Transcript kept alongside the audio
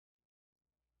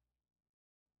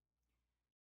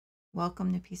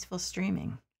Welcome to Peaceful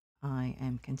Streaming. I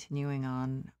am continuing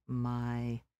on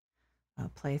my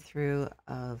playthrough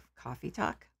of Coffee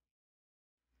Talk.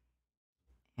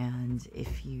 And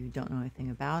if you don't know anything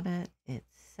about it,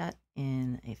 it's set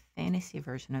in a fantasy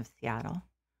version of Seattle.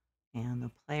 And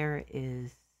the player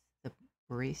is the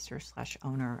barista slash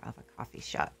owner of a coffee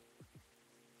shop.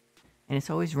 And it's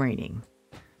always raining.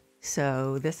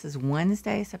 So this is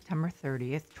Wednesday, September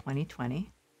 30th, 2020.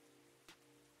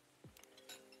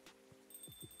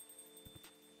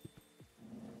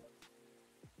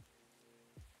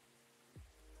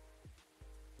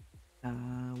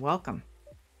 Welcome.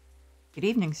 Good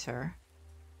evening, sir.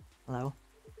 Hello.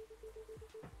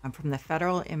 I'm from the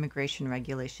Federal Immigration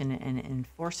Regulation and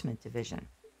Enforcement Division,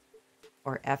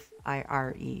 or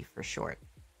FIRE for short.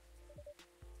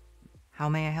 How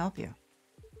may I help you?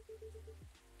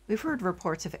 We've heard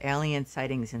reports of alien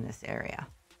sightings in this area.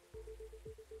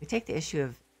 We take the issue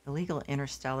of illegal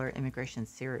interstellar immigration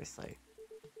seriously.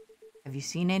 Have you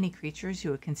seen any creatures you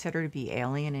would consider to be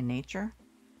alien in nature?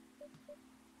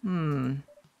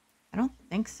 I don't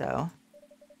think so.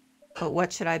 But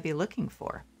what should I be looking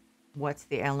for? What's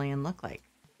the alien look like?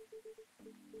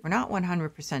 We're not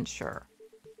 100% sure,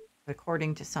 but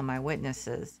according to some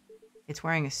eyewitnesses, it's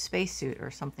wearing a spacesuit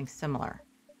or something similar.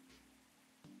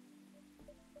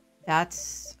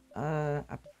 That's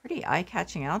a pretty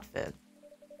eye-catching outfit.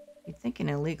 You'd think an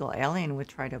illegal alien would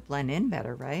try to blend in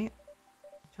better, right?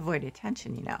 To avoid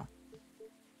attention, you know.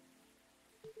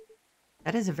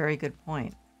 That is a very good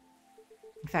point.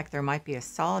 In fact, there might be a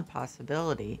solid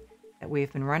possibility that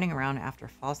we've been running around after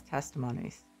false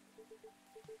testimonies.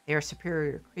 They are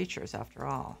superior creatures, after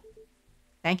all.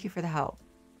 Thank you for the help.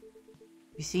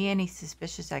 If you see any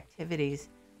suspicious activities,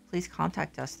 please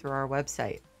contact us through our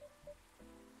website.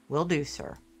 Will do,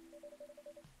 sir.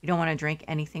 You don't want to drink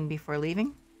anything before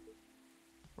leaving?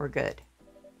 We're good.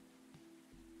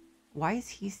 Why is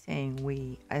he saying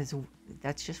we? As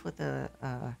that's just what the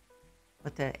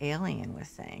alien was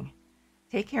saying.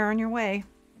 Take care on your way.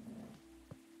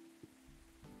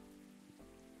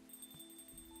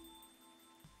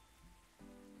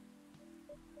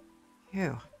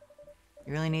 Phew.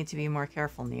 You really need to be more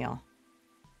careful, Neil.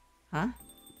 Huh?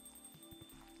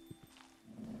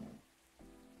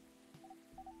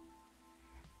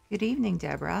 Good evening,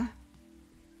 Deborah.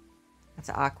 That's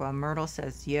Aqua. Myrtle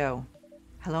says, yo.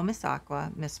 Hello, Miss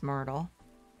Aqua, Miss Myrtle.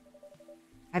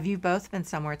 Have you both been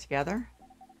somewhere together?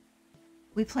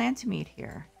 We plan to meet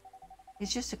here.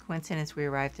 It's just a coincidence we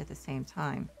arrived at the same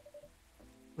time.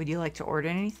 Would you like to order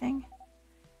anything?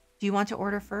 Do you want to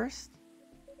order first?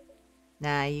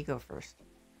 Nah, you go first.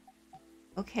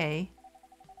 Okay.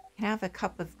 Can I have a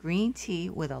cup of green tea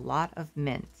with a lot of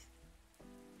mint?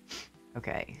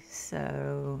 Okay,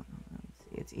 so let's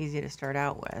see. It's easy to start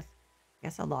out with. I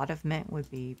guess a lot of mint would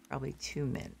be probably 2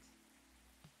 mint.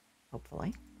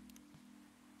 Hopefully.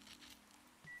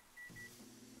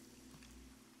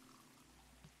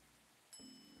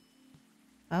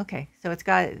 Okay, so it's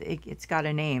got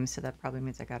a name, so that probably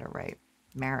means I got it right.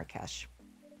 Marrakesh.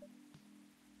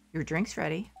 Your drink's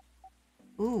ready.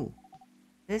 Ooh,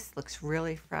 this looks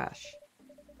really fresh.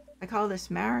 I call this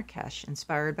Marrakesh,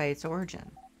 inspired by its origin.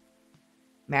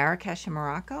 Marrakesh in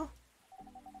Morocco?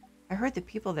 I heard the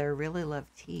people there really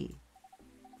love tea.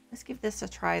 Let's give this a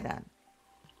try then.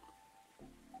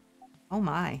 Oh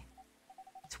my,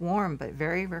 it's warm but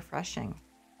very refreshing.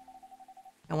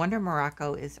 No wonder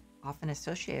Morocco is often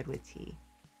associated with tea.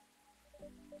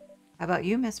 How about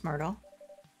you, Miss Myrtle?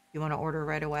 You want to order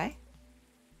right away?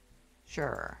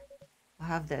 Sure. I'll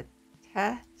have the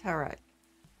Tarek.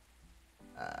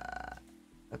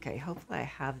 Okay, hopefully I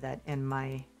have that in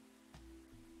my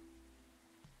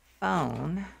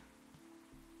phone.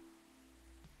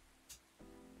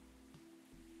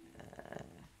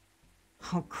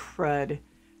 Oh, crud.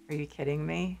 Are you kidding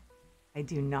me? I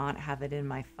do not have it in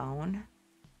my phone.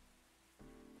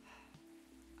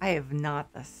 I have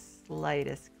not the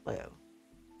slightest clue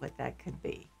what that could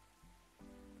be.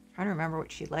 I'm trying to remember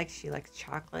what she likes. She likes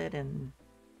chocolate and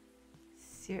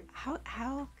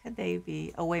how could they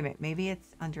be? Oh, wait a minute. Maybe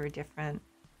it's under a different.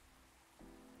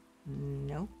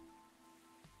 Nope.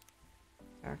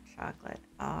 Dark chocolate.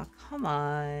 Oh, come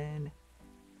on.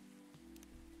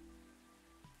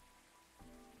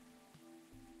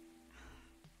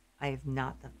 I have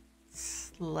not the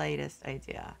slightest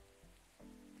idea.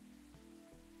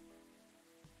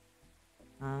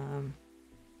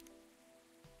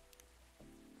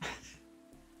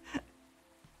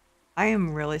 I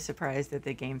am really surprised that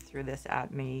the game threw this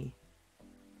at me.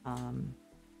 Am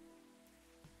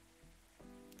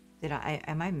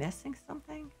I missing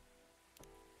something?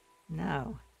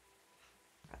 No.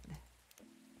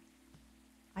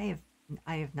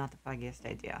 I have not the foggiest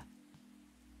idea.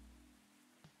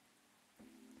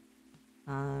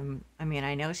 I mean,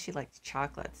 I know she liked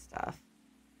chocolate stuff.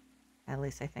 At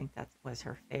least I think that was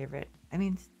her favorite. I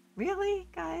mean, really,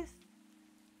 guys?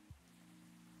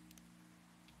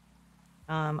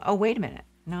 Oh, wait a minute.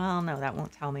 No, that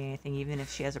won't tell me anything, even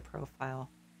if she has a profile.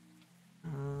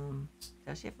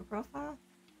 Does she have a profile?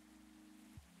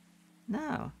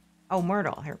 No. Oh,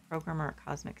 Myrtle, her programmer at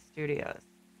Cosmic Studios.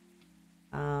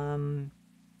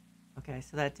 Okay,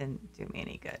 so that didn't do me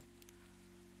any good.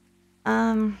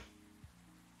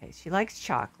 Okay, she likes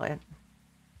chocolate.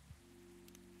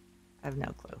 I have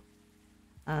no clue.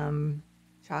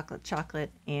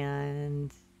 Chocolate,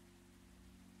 and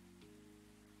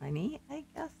honey, I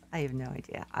guess? I have no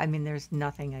idea. I mean, there's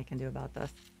nothing I can do about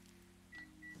this.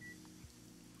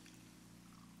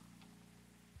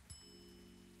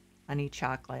 Honey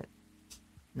chocolate.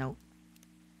 Nope.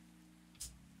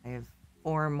 I have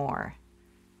 4 more.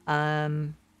 I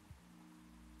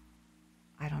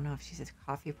don't know if she's a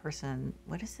coffee person.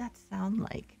 What does that sound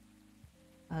like?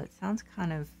 It sounds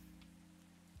kind of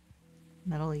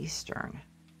Middle Eastern.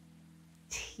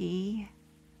 Tea.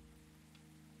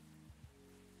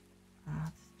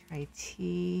 Let's try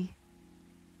tea.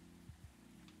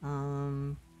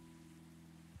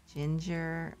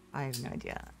 Ginger. I have no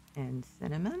idea. And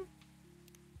cinnamon.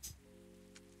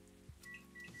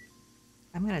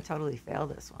 I'm gonna totally fail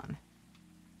this one.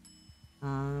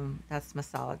 That's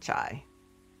masala chai.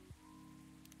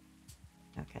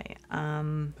 Okay.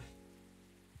 I'm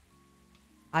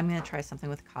gonna try something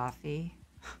with coffee.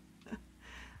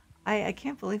 I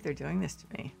can't believe they're doing this to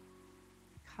me.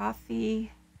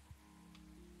 Coffee.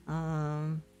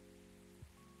 I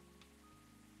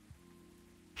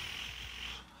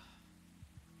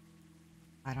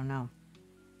don't know.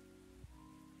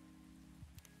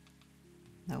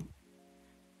 Nope.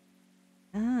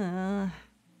 I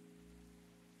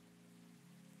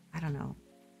don't know.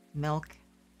 Milk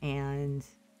and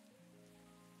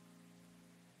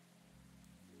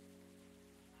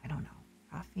I don't know.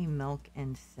 Coffee, milk,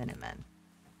 and cinnamon.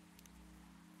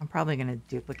 I'm probably going to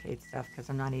duplicate stuff because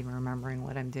I'm not even remembering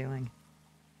what I'm doing.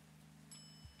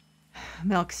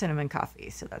 Milk, cinnamon,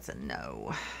 coffee. So that's a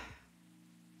no.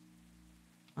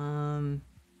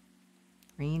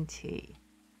 Green tea.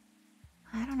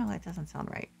 I don't know. That doesn't sound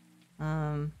right.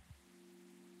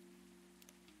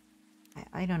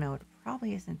 I don't know. It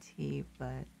probably isn't tea,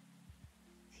 but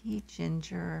tea,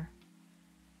 ginger.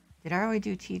 Did I already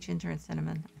do tea, ginger, and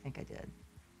cinnamon? I think I did.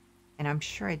 And I'm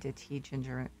sure I did tea,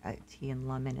 ginger, tea, and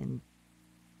lemon,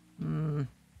 and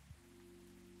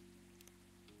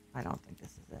I don't think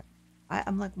this is it.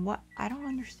 I'm like, what? I don't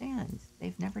understand.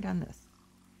 They've never done this.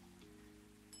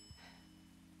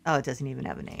 Oh, it doesn't even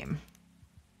have a name.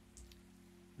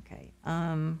 Okay.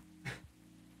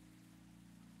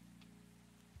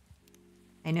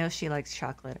 I know she likes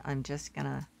chocolate. I'm just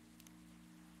gonna...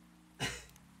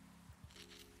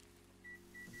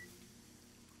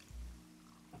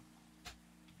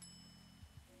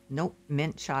 Nope,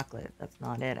 mint chocolate. That's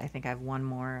not it. I think I have one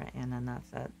more, and then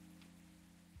that's it.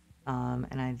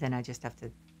 And then I just have to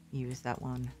use that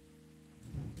one.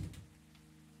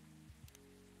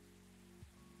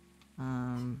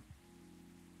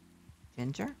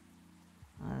 Ginger?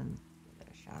 Give it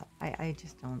a shot. I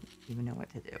just don't even know what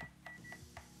to do.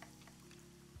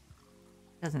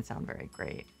 Doesn't sound very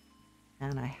great.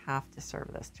 And I have to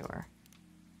serve this to her.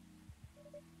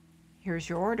 Here's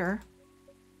your order.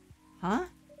 Huh?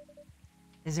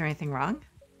 Is there anything wrong?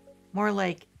 More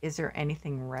like, is there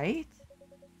anything right?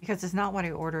 Because it's not what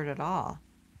I ordered at all.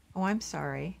 Oh, I'm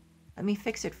sorry. Let me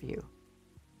fix it for you.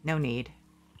 No need.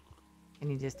 Can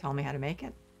you just tell me how to make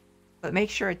it? But make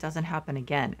sure it doesn't happen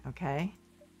again, okay?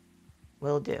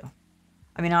 Will do.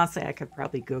 I mean, honestly, I could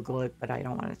probably Google it, but I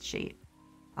don't want to cheat.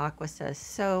 Aqua says,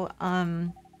 so,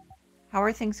 how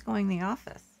are things going in the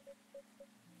office?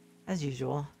 As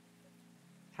usual.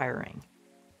 Tiring.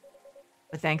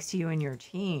 But thanks to you and your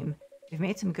team, we've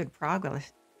made some good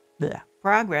progress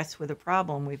with a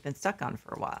problem we've been stuck on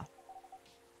for a while.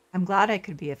 I'm glad I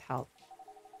could be of help.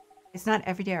 It's not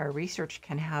every day our research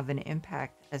can have an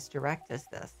impact as direct as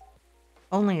this.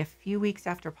 Only a few weeks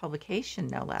after publication,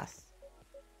 no less.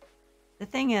 The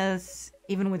thing is,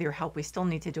 even with your help, we still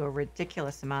need to do a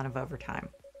ridiculous amount of overtime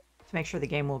to make sure the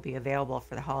game will be available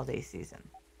for the holiday season.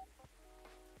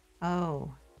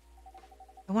 Oh.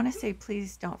 I want to say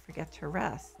please don't forget to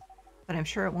rest, but I'm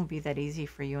sure it won't be that easy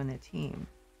for you and the team.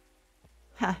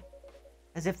 Ha!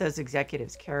 As if those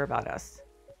executives care about us.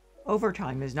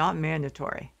 Overtime is not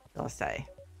mandatory, they'll say.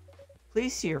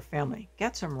 Please see your family,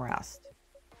 get some rest.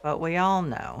 But we all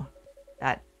know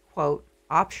that, quote,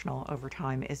 optional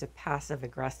overtime is a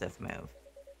passive-aggressive move.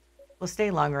 We'll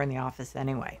stay longer in the office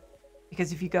anyway,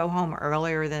 because if you go home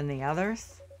earlier than the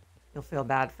others, you'll feel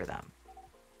bad for them.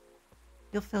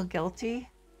 You'll feel guilty?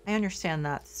 I understand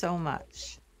that so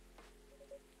much.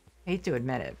 I hate to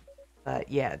admit it, but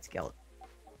yeah, it's guilt.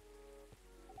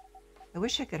 I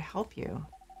wish I could help you,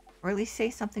 or at least say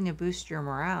something to boost your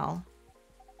morale.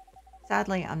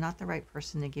 Sadly, I'm not the right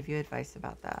person to give you advice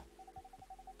about that.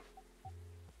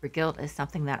 For guilt is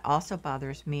something that also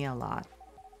bothers me a lot,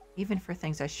 even for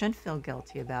things I shouldn't feel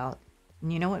guilty about.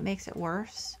 And you know what makes it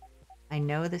worse? I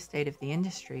know the state of the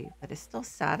industry, but it still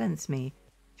saddens me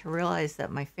to realize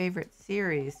that my favorite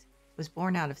series was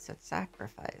born out of such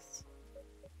sacrifice.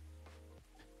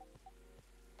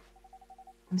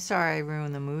 I'm sorry I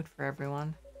ruined the mood for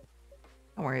everyone.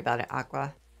 Don't worry about it,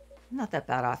 Aqua. I'm not that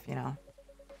bad off, you know.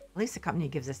 At least the company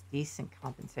gives us decent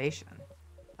compensation.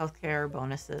 Healthcare,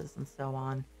 bonuses, and so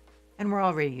on. And we're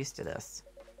already used to this.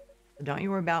 So don't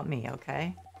you worry about me,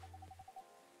 okay?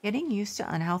 Getting used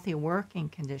to unhealthy working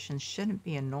conditions shouldn't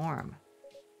be a norm.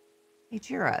 Hey,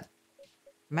 Jira,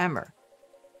 remember,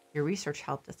 your research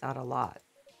helped us out a lot.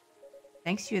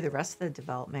 Thanks to you, the rest of the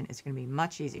development is going to be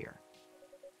much easier.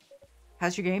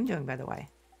 How's your game doing, by the way?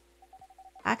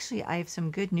 Actually, I have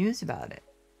some good news about it.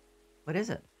 What is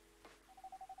it?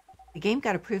 The game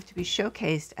got approved to be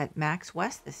showcased at Max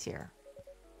West this year.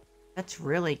 That's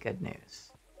really good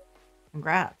news.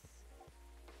 Congrats.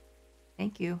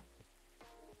 Thank you.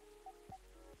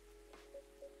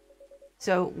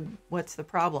 So, what's the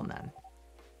problem then?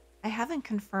 I haven't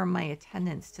confirmed my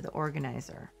attendance to the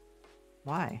organizer.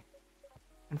 Why?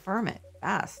 Confirm it,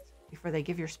 fast, before they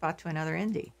give your spot to another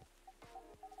indie.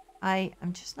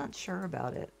 I'm just not sure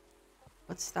about it.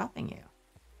 What's stopping you?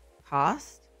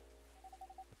 Cost?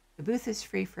 The booth is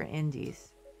free for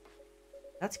indies.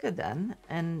 That's good then,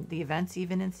 and the event's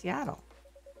even in Seattle.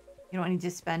 You don't need to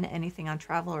spend anything on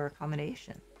travel or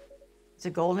accommodation. It's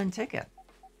a golden ticket.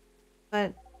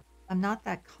 But I'm not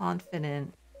that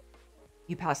confident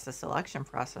you passed the selection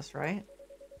process, right?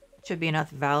 It should be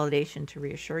enough validation to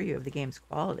reassure you of the game's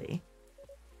quality.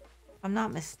 If I'm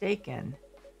not mistaken,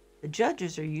 the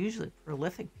judges are usually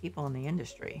prolific people in the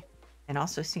industry, and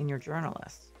also senior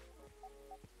journalists.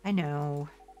 I know,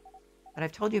 but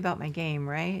I've told you about my game,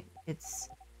 right? It's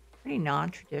pretty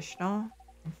non-traditional,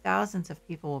 and thousands of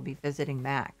people will be visiting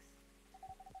Max,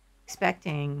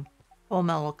 expecting Full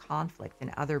Metal Conflict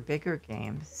and other bigger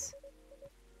games.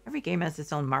 Every game has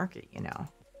its own market, you know.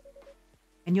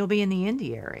 And you'll be in the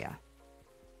indie area.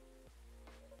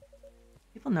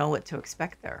 People know what to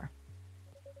expect there.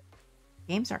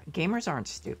 Gamers aren't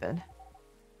stupid.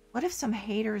 What if some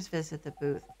haters visit the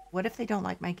booth? What if they don't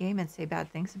like my game and say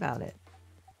bad things about it?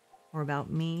 Or about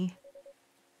me?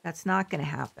 That's not going to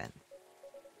happen.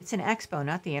 It's an expo,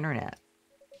 not the internet.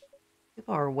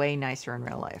 People are way nicer in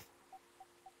real life.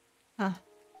 Huh.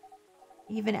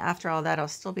 Even after all that, I'll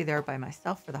still be there by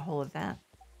myself for the whole event.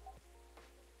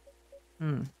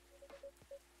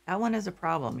 That one is a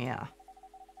problem, yeah.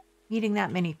 Meeting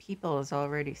that many people is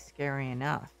already scary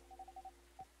enough.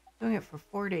 Doing it for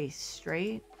 4 days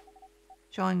straight,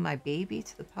 showing my baby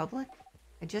to the public,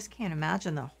 I just can't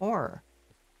imagine the horror.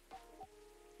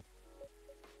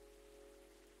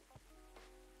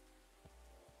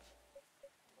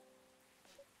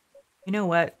 You know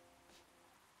what?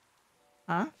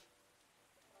 Huh?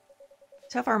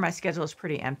 So far, my schedule is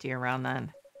pretty empty around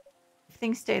then. If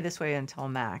things stay this way until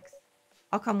Max,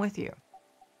 I'll come with you.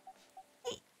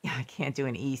 Yeah, I can't do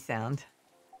an E sound.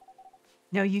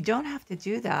 No, you don't have to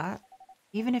do that.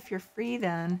 Even if you're free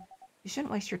then, you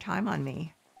shouldn't waste your time on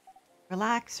me.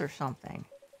 Relax or something.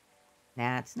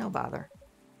 Nah, it's no bother.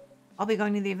 I'll be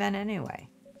going to the event anyway.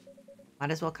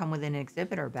 Might as well come with an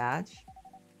exhibitor badge.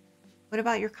 What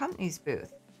about your company's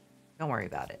booth? Don't worry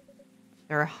about it.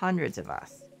 There are hundreds of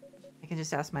us. I can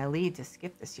just ask my lead to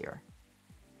skip this year.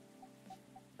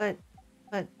 But,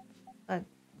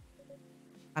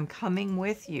 I'm coming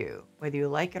with you, whether you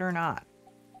like it or not.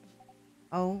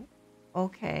 Oh,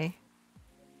 okay.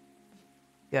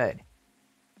 Good.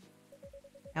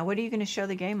 Now, what are you going to show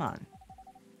the game on?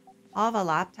 I'll have a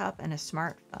laptop and a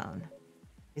smartphone.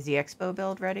 Is the expo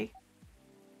build ready?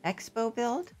 Expo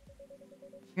build?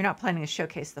 You're not planning to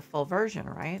showcase the full version,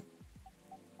 right?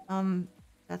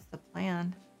 That's the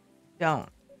plan. Don't.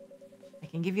 I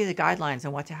can give you the guidelines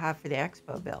on what to have for the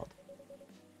expo build.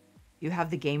 You have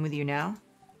the game with you now?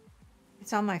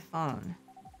 It's on my phone.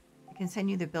 I can send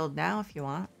you the build now if you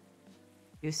want.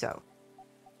 Do so.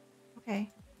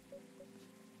 Okay.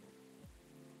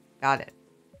 Got it.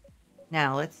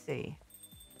 Now, let's see.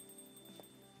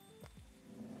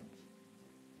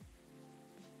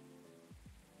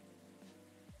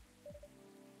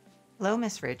 Hello,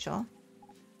 Miss Rachel.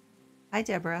 Hi,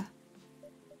 Deborah.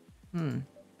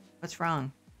 What's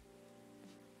wrong?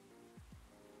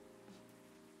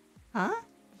 Huh?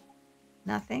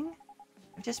 Nothing?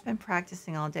 I've just been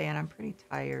practicing all day and I'm pretty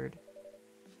tired.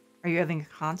 Are you having a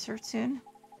concert soon?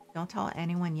 Don't tell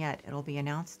anyone yet. It'll be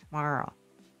announced tomorrow.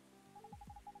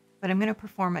 But I'm going to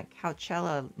perform at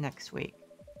Coachella next week.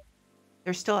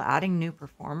 They're still adding new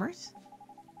performers?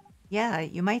 Yeah,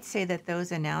 you might say that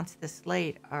those announced this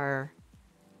late are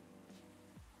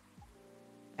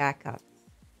backups.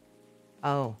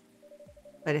 Oh,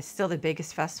 but it's still the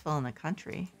biggest festival in the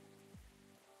country.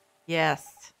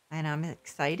 Yes, and I'm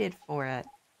excited for it.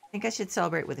 I think I should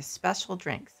celebrate with a special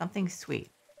drink, something sweet.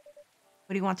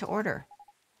 What do you want to order?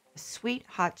 A sweet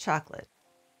hot chocolate.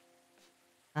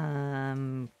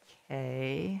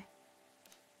 Okay.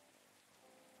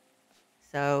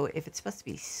 So if it's supposed to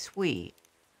be sweet,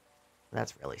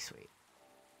 that's really sweet.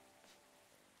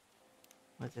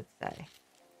 What does it say?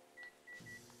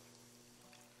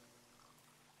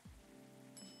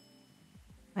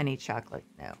 Honey chocolate,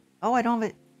 no. Oh, I don't have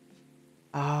it.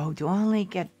 Oh, do I only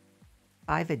get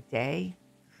 5 a day?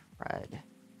 Crud.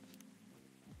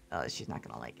 Oh, she's not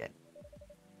going to like it.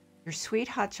 Your sweet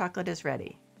hot chocolate is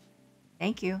ready.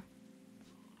 Thank you.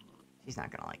 She's not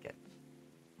going to like it.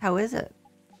 How is it?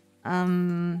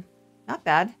 Not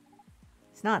bad.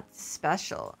 It's not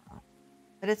special,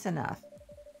 but it's enough.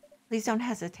 Please don't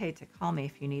hesitate to call me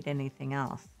if you need anything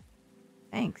else.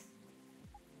 Thanks.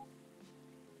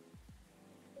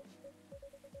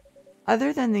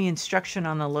 Other than the instruction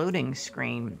on the loading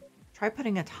screen, try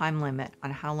putting a time limit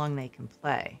on how long they can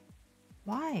play.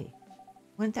 Why?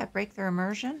 Wouldn't that break their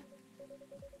immersion?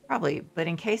 Probably, but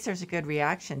in case there's a good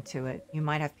reaction to it, you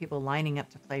might have people lining up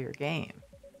to play your game.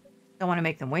 Don't want to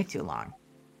make them wait too long.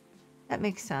 That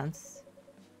makes sense.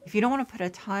 If you don't want to put a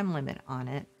time limit on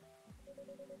it,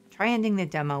 try ending the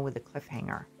demo with a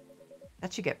cliffhanger.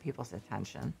 That should get people's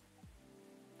attention.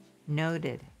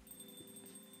 Noted.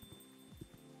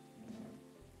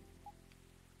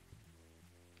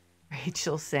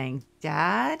 Rachel saying,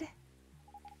 Dad?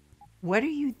 What are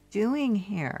you doing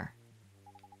here?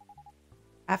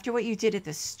 After what you did at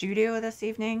the studio this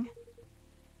evening?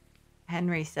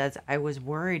 Henry says, I was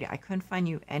worried I couldn't find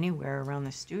you anywhere around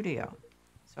the studio,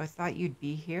 so I thought you'd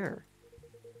be here.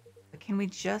 But can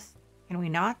we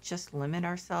not just limit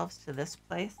ourselves to this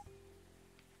place?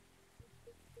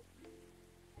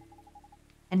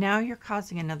 And now you're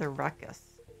causing another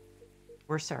ruckus.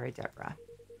 We're sorry, Deborah.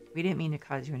 We didn't mean to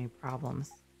cause you any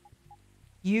problems.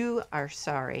 You are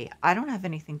sorry. I don't have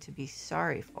anything to be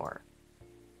sorry for.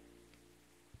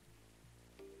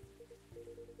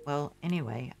 Well,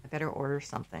 anyway, I better order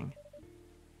something.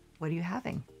 What are you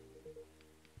having?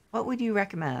 What would you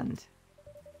recommend?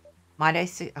 Might I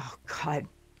say, oh God,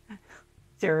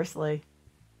 seriously.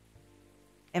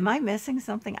 Am I missing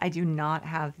something? I do not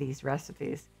have these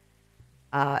recipes.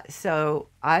 So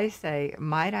I say,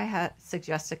 might I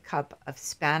suggest a cup of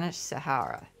Spanish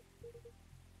Sahara?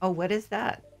 Oh, what is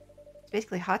that? It's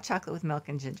basically hot chocolate with milk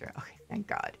and ginger. Okay, thank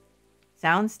God.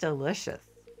 Sounds delicious.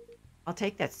 I'll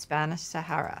take that Spanish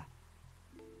Sahara.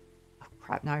 Oh,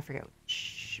 crap. Now I forget.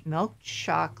 Milk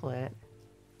chocolate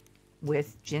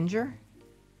with ginger?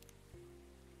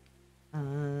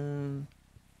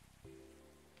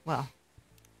 Well,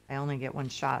 I only get one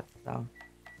shot, so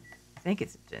I think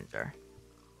it's ginger.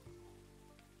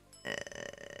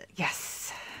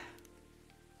 Yes.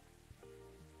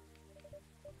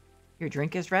 Your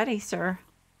drink is ready, sir.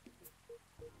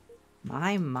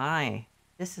 My.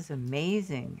 This is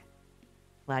amazing.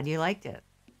 Glad you liked it.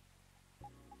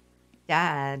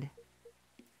 Dad.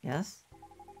 Yes?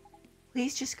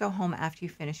 Please just go home after you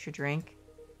finish your drink.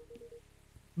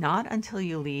 Not until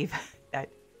you leave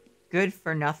that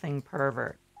good-for-nothing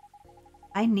pervert.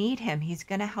 I need him. He's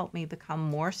going to help me become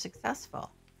more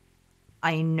successful.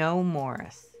 I know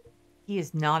Morris. He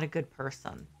is not a good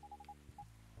person.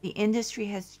 The industry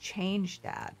has changed,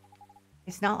 Dad.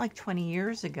 It's not like 20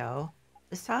 years ago.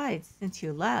 Besides, since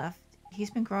you left,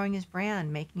 he's been growing his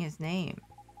brand, making his name.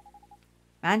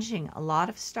 Managing a lot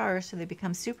of stars so they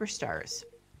become superstars.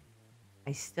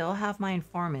 I still have my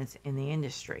informants in the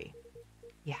industry.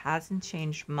 He hasn't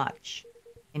changed much.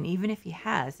 And even if he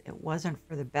has, it wasn't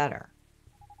for the better.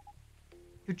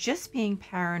 You're just being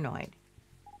paranoid.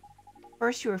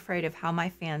 First, you were afraid of how my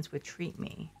fans would treat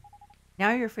me.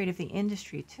 Now you're afraid of the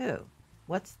industry, too.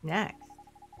 What's next?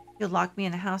 You'll lock me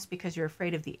in the house because you're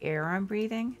afraid of the air I'm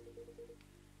breathing?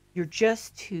 You're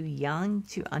just too young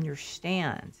to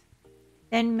understand.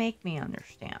 Then make me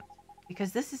understand.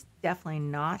 Because this is definitely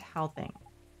not helping.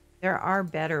 There are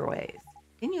better ways.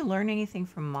 Didn't you learn anything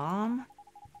from Mom?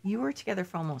 You were together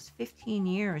for almost 15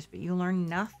 years, but you learned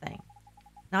nothing.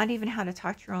 Not even how to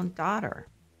talk to your own daughter.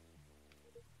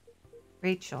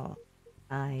 Rachel,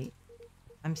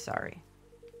 I'm sorry,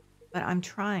 but I'm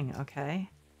trying, okay?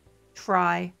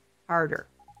 Try harder.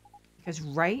 Because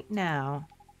right now,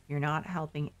 you're not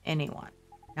helping anyone.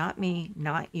 Not me,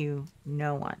 not you,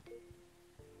 no one.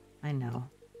 I know.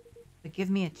 But give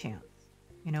me a chance.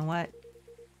 You know what?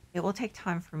 It will take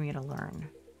time for me to learn.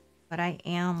 But I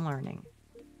am learning.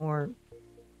 Or,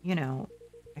 you know,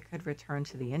 I could return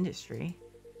to the industry.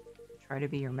 Try to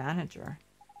be your manager.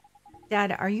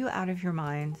 Dad, are you out of your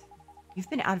mind? You've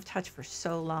been out of touch for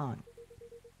so long.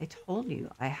 I told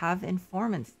you, I have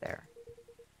informants there.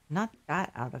 Not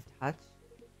that out of touch.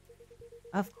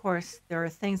 Of course, there are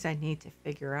things I need to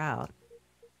figure out.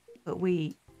 But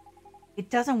it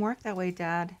doesn't work that way,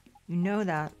 Dad. You know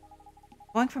that.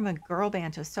 Going from a girl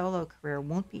band to a solo career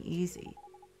won't be easy.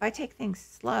 If I take things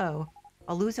slow,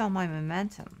 I'll lose all my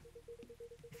momentum.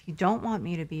 If you don't want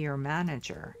me to be your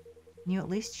manager, can you at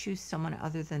least choose someone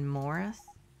other than Morris?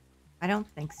 I don't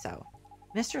think so.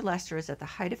 Mr. Lester is at the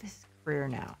height of his career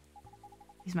now.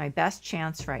 He's my best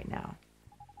chance right now.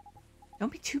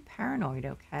 Don't be too paranoid,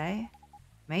 okay?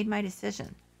 Made my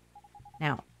decision.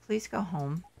 Now, please go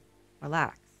home,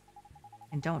 relax,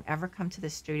 and don't ever come to the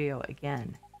studio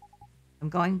again. I'm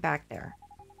going back there.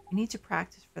 I need to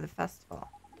practice for the festival.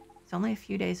 It's only a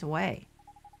few days away.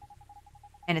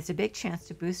 And it's a big chance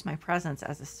to boost my presence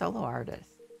as a solo artist.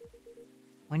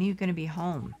 When are you going to be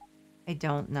home? I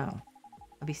don't know.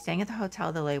 I'll be staying at the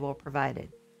hotel the label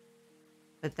provided.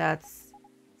 But that's...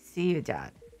 See you,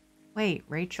 Dad. Wait,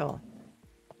 Rachel.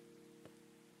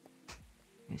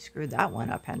 You screwed that one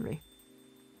up, Henry.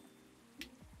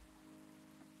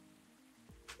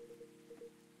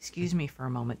 Excuse me for a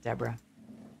moment, Deborah.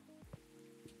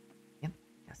 Yep,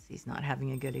 guess he's not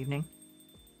having a good evening.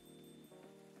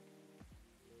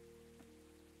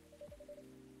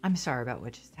 I'm sorry about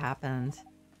what just happened.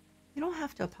 You don't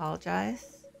have to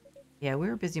apologize. Yeah, we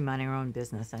were busy minding our own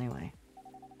business anyway.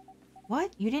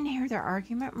 What? You didn't hear their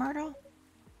argument, Myrtle?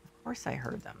 Of course I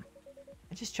heard them.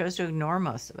 I just chose to ignore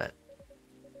most of it.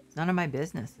 It's none of my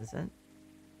business, is it?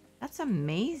 That's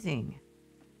amazing.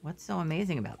 What's so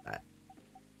amazing about that?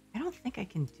 I don't think I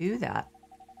can do that.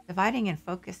 Dividing and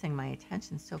focusing my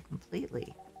attention so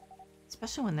completely.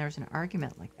 Especially when there's an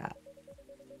argument like that.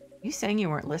 You saying you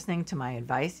weren't listening to my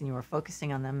advice and you were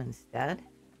focusing on them instead?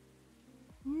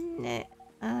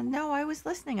 No, I was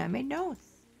listening. I made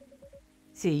notes.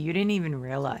 See, you didn't even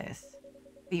realize.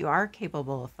 But you are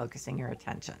capable of focusing your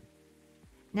attention.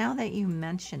 Now that you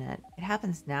mention it, it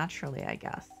happens naturally, I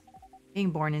guess.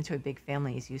 Being born into a big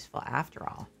family is useful after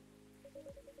all.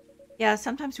 Yeah,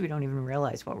 sometimes we don't even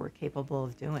realize what we're capable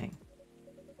of doing.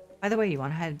 By the way, you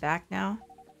want to head back now?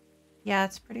 Yeah,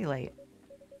 it's pretty late.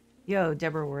 Yo,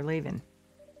 Deborah, we're leaving.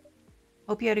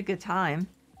 Hope you had a good time.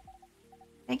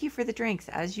 Thank you for the drinks,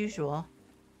 as usual.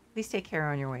 Please take care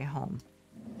on your way home.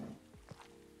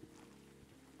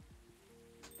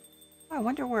 Oh, I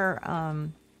wonder where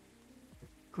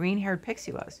green-haired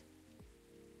Pixie was.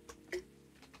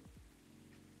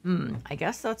 I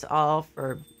guess that's all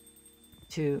for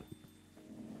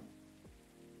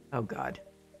Oh, God.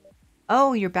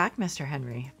 Oh, you're back, Mr.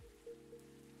 Henry.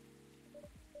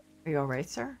 Are you all right,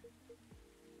 sir?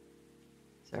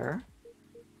 Sir?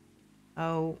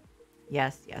 Oh,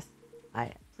 yes.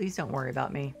 Please don't worry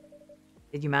about me.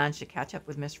 Did you manage to catch up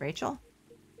with Miss Rachel?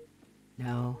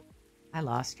 No, I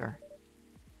lost her.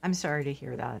 I'm sorry to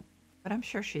hear that, but I'm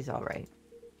sure she's all right.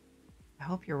 I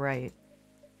hope you're right.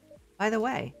 By the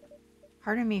way,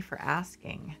 pardon me for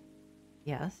asking.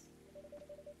 Yes?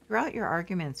 Throughout your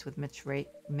arguments with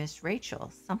Miss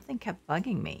Rachel, something kept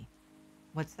bugging me.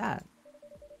 What's that?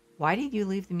 Why did you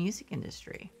leave the music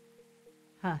industry?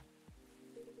 Huh.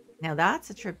 Now that's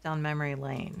a trip down memory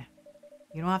lane.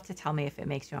 You don't have to tell me if it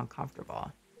makes you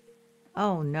uncomfortable.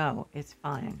 Oh, no, it's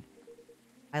fine.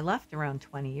 I left around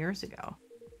 20 years ago,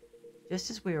 just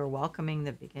as we were welcoming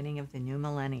the beginning of the new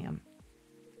millennium.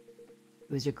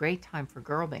 It was a great time for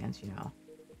girl bands, you know.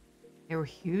 They were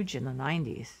huge in the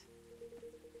 90s,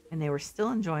 and they were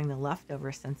still enjoying the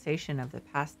leftover sensation of the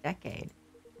past decade.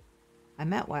 I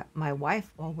met my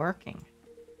wife while working.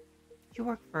 She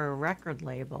worked for a record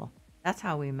label. That's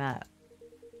how we met.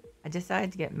 I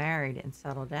decided to get married and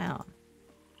settle down.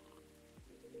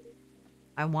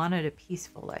 I wanted a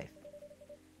peaceful life.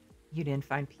 You didn't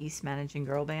find peace managing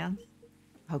girl bands?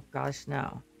 Oh gosh,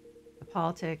 no. The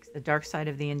politics, the dark side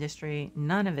of the industry,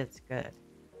 none of it's good.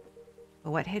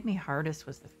 But what hit me hardest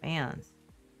was the fans.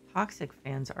 Toxic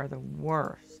fans are the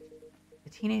worst. The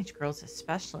teenage girls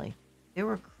especially. They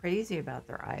were crazy about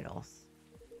their idols.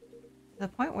 the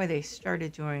point where they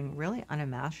started doing really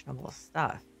unimaginable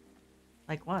stuff.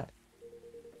 Like what?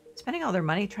 Spending all their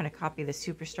money trying to copy the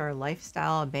superstar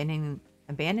lifestyle,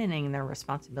 abandoning their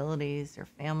responsibilities, their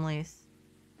families.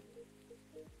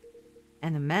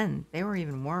 And the men, they were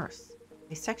even worse.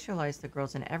 They sexualized the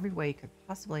girls in every way you could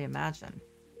possibly imagine.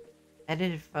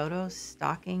 Edited photos,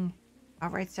 stalking,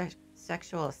 outright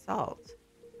sexual assault.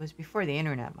 It was before the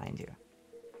internet, mind you.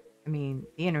 I mean,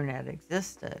 the internet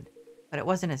existed, but it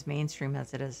wasn't as mainstream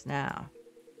as it is now.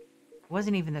 It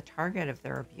wasn't even the target of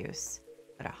their abuse,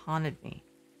 but it haunted me.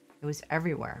 It was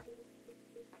everywhere.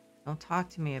 Don't talk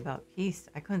to me about peace.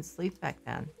 I couldn't sleep back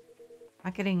then.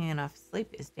 Not getting enough sleep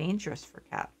is dangerous for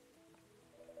cats.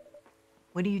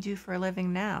 What do you do for a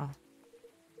living now?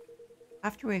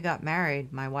 After we got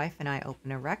married, my wife and I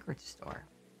opened a record store.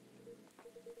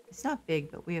 It's not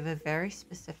big, but we have a very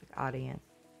specific audience,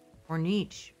 or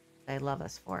niche. They love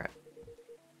us for it.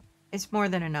 It's more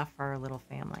than enough for our little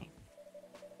family.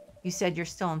 You said you're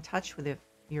still in touch with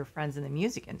your friends in the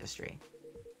music industry.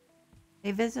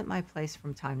 They visit my place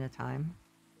from time to time,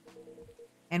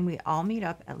 and we all meet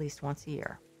up at least once a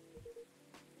year.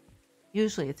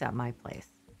 Usually it's at my place.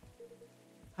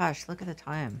 Gosh, look at the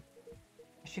time.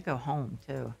 I should go home,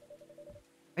 too.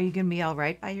 Are you going to be all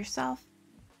right by yourself?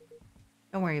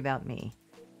 Don't worry about me.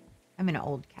 I'm an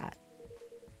old cat.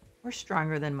 We're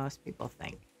stronger than most people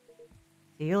think.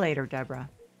 See you later, Deborah.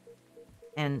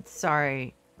 And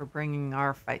sorry for bringing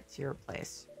our fight to your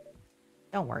place.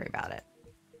 Don't worry about it.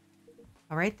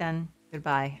 All right, then.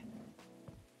 Goodbye.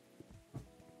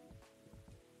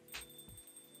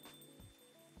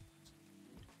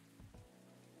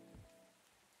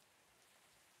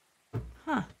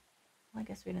 Huh. Well, I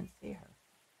guess we didn't see her.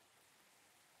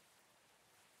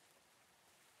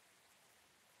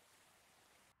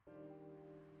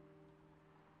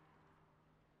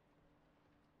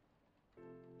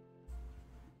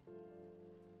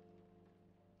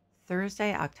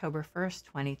 Thursday, October 1st,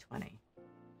 2020.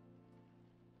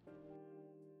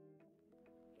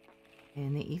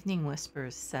 And the Evening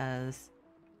Whispers says,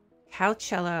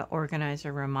 Coachella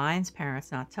organizer reminds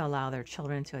parents not to allow their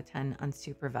children to attend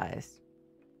unsupervised.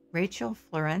 Rachel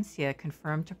Florencia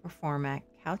confirmed to perform at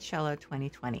Coachella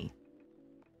 2020.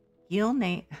 Gil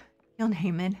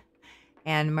Naiman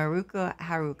and Maruko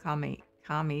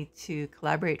Harukami to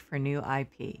collaborate for new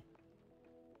IP.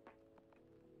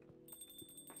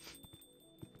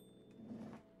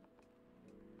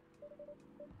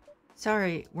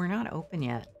 Sorry, we're not open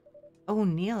yet. Oh,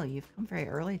 Neil, you've come very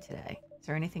early today. Is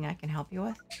there anything I can help you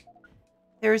with?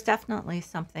 There is definitely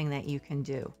something that you can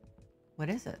do. What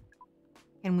is it?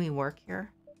 Can we work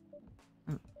here?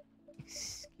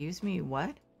 Excuse me,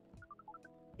 what?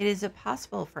 It is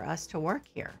possible for us to work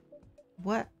here.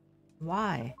 What?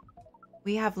 Why?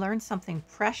 We have learned something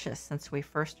precious since we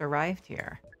first arrived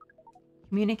here.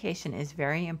 Communication is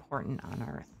very important on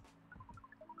Earth.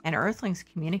 And Earthlings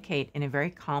communicate in a very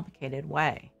complicated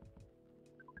way.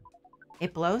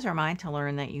 It blows our mind to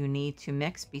learn that you need to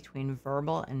mix between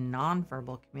verbal and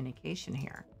nonverbal communication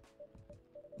here.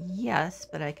 Yes,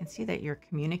 but I can see that your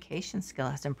communication skill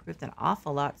has improved an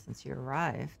awful lot since you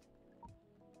arrived.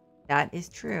 That is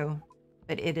true,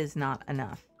 but it is not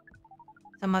enough.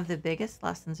 Some of the biggest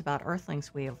lessons about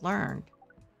Earthlings we learned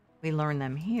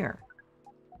them here.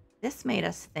 This made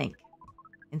us think.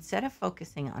 Instead of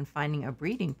focusing on finding a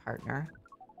breeding partner,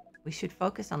 we should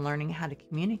focus on learning how to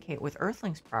communicate with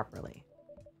Earthlings properly.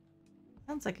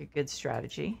 Sounds like a good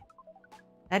strategy.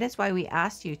 That is why we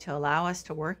asked you to allow us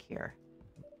to work here.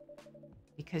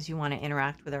 Because you want to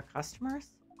interact with our customers?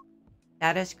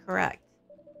 That is correct.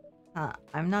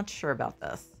 I'm not sure about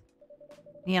this.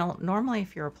 Neil, normally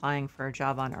if you're applying for a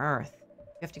job on Earth,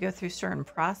 you have to go through certain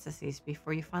processes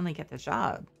before you finally get the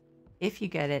job, if you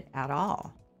get it at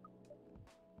all.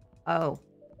 Oh,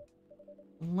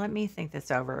 let me think this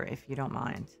over if you don't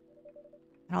mind.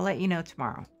 And I'll let you know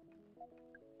tomorrow.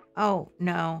 Oh,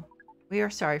 no, we are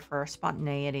sorry for our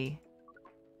spontaneity,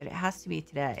 but it has to be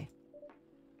today.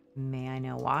 May I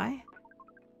know why?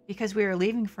 Because we are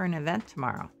leaving for an event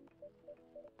tomorrow.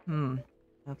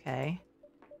 Okay.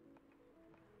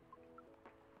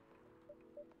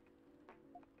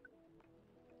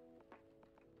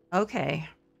 Okay,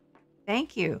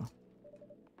 thank you.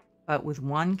 But with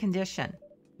one condition,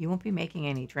 you won't be making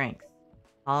any drinks.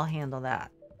 I'll handle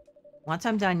that. Once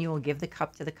I'm done, you will give the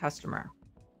cup to the customer.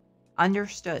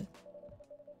 Understood.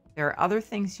 There are other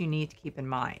things you need to keep in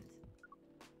mind.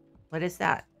 What is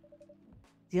that?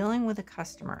 Dealing with the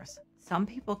customers. Some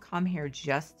people come here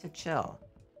just to chill.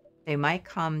 They might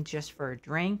come just for a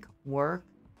drink, work,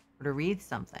 or to read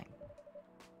something.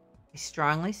 I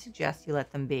strongly suggest you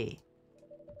let them be.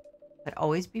 but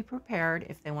always be prepared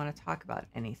if they want to talk about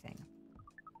anything.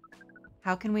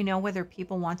 How can we know whether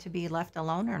people want to be left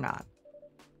alone or not?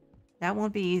 That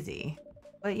won't be easy,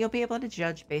 but you'll be able to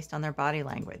judge based on their body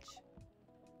language.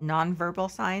 Nonverbal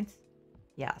signs?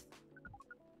 Yes.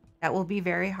 That will be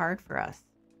very hard for us.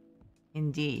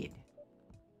 Indeed.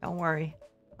 Don't worry.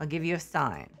 I'll give you a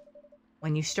sign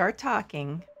when you start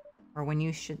talking or when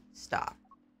you should stop.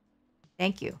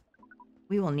 Thank you.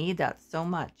 We will need that so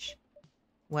much.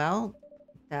 Well,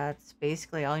 that's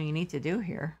basically all you need to do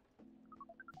here.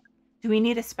 Do we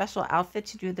need a special outfit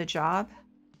to do the job?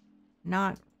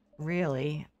 Not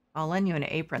really. I'll lend you an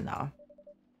apron, though,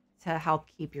 to help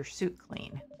keep your suit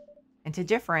clean and to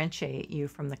differentiate you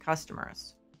from the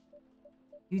customers.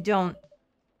 You don't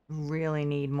really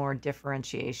need more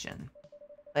differentiation,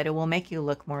 but it will make you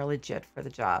look more legit for the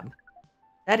job.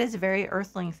 That is a very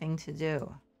earthling thing to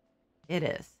do. It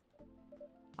is.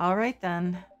 All right,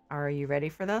 then. Are you ready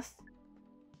for this?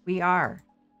 We are.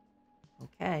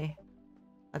 Okay.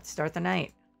 Let's start the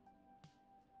night.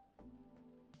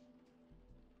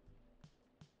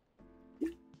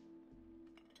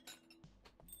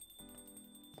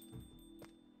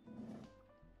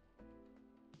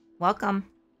 Welcome.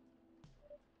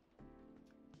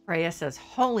 Freya says,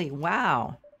 holy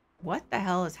wow. What the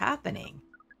hell is happening?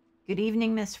 Good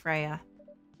evening, Miss Freya.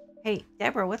 Hey,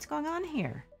 Deborah, what's going on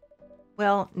here?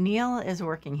 Well, Neil is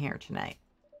working here tonight.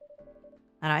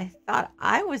 And I thought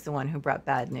I was the one who brought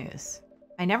bad news.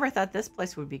 I never thought this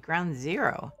place would be ground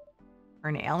zero for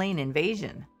an alien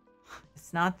invasion.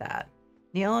 It's not that.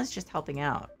 Neil is just helping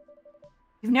out.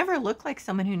 You've never looked like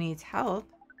someone who needs help.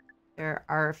 There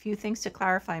are a few things to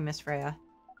clarify, Miss Freya.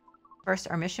 First,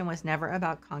 our mission was never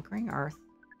about conquering Earth.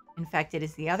 In fact, it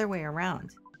is the other way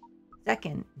around.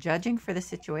 Second, judging for the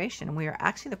situation, we are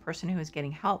actually the person who is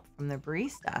getting help from the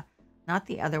barista, not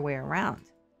the other way around.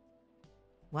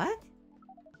 What?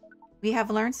 We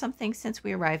have learned something since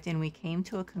we arrived and we came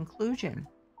to a conclusion.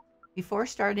 Before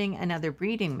starting another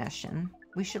breeding mission,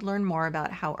 we should learn more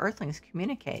about how Earthlings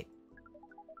communicate.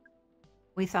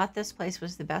 We thought this place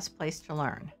was the best place to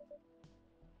learn.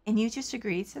 And you just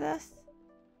agreed to this?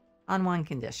 On one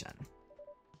condition.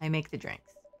 I make the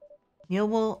drinks. Neil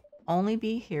will only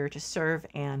be here to serve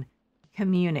and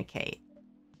communicate.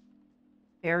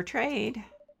 Fair trade.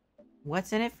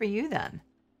 What's in it for you then?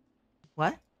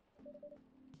 What?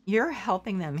 You're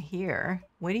helping them here.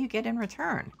 What do you get in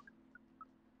return?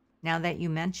 Now that you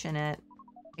mention it,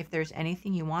 if there's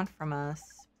anything you want from us,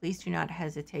 please do not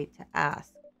hesitate to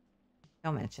ask.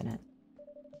 Don't mention it.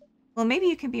 Well, maybe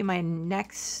you can be my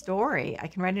next story. I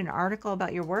can write an article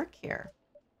about your work here.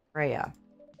 Freya.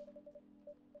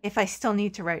 If I still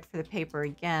need to write for the paper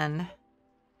again,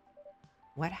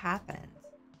 what happened?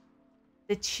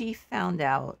 The chief found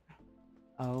out.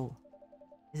 Oh,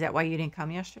 is that why you didn't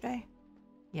come yesterday?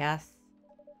 Yes.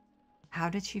 How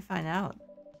did she find out?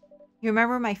 You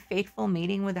remember my fateful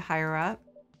meeting with the higher up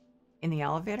in the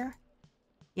elevator?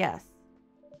 Yes.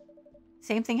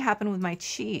 Same thing happened with my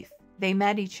chief. They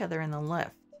met each other in the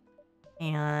lift,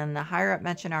 and the higher up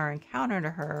mentioned our encounter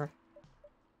to her.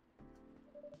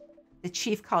 The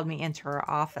chief called me into her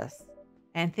office,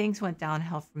 and things went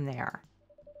downhill from there.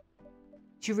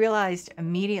 She realized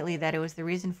immediately that it was the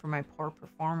reason for my poor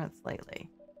performance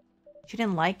lately. She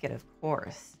didn't like it, of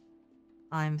course.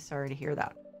 I'm sorry to hear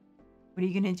that. What are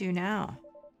you going to do now?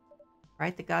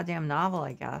 Write the goddamn novel,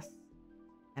 I guess.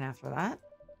 And after that,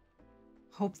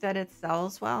 hope that it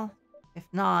sells well. If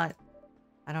not,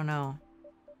 I don't know.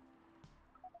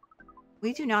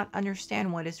 We do not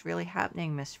understand what is really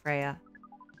happening, Miss Freya,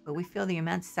 but we feel the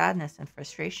immense sadness and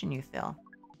frustration you feel.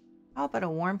 How about a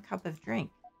warm cup of drink?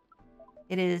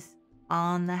 It is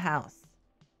on the house.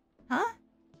 Huh?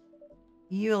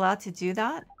 You allowed to do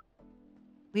that?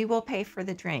 We will pay for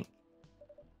the drink.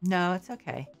 No, it's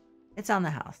okay. It's on the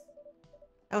house.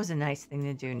 That was a nice thing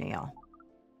to do, Neil.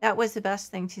 That was the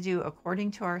best thing to do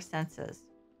according to our senses.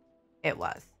 It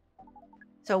was.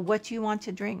 So what do you want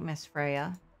to drink, Miss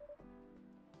Freya?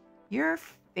 Your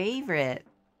favorite.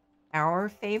 Our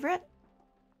favorite?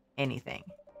 Anything.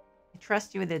 I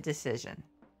trust you with a decision.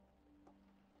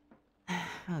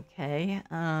 Okay.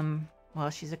 Well,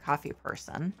 she's a coffee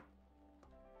person.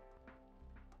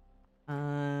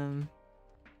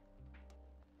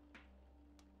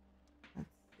 Let's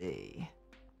see.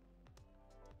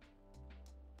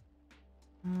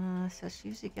 So she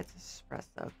usually gets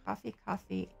espresso,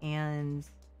 coffee, and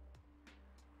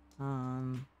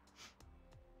I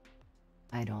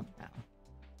don't know.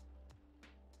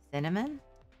 Cinnamon?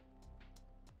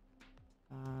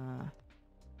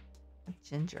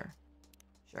 Ginger.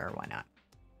 Sure, why not?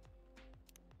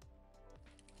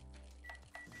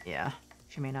 Yeah,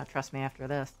 She may not trust me after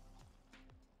this.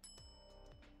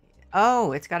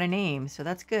 Oh, it's got a name, so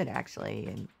that's good, actually.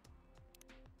 And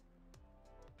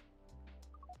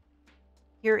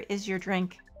here is your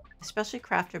drink, especially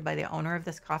crafted by the owner of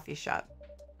this coffee shop.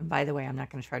 And by the way, I'm not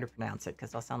going to try to pronounce it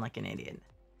because I'll sound like an idiot.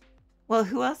 Well,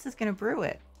 who else is going to brew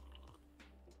it?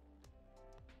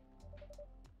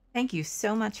 Thank you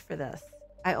so much for this.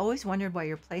 I always wondered why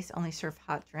your place only served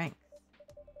hot drinks.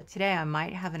 But today I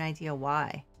might have an idea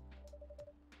why.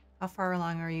 How far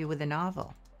along are you with the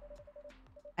novel?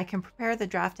 I can prepare the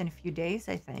draft in a few days,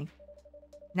 I think.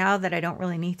 Now that I don't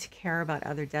really need to care about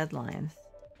other deadlines.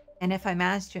 And if I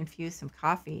manage to infuse some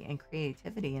coffee and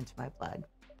creativity into my blood,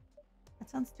 that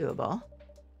sounds doable,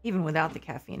 even without the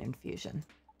caffeine infusion.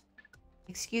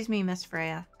 Excuse me, Miss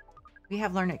Freya. We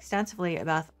have learned extensively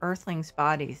about Earthlings'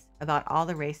 bodies, about all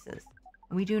the races,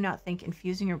 and we do not think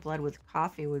infusing your blood with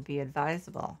coffee would be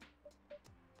advisable.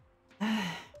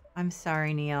 I'm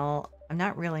sorry, Neil. I'm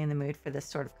not really in the mood for this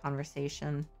sort of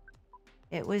conversation.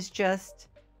 It was just...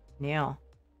 Neil.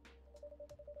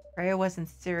 Freya wasn't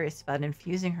serious about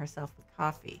infusing herself with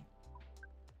coffee.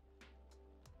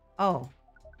 Oh,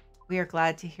 we are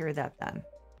glad to hear that then.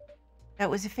 That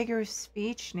was a figure of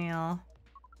speech, Neil.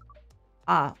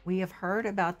 Ah, we have heard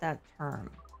about that term.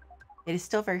 It is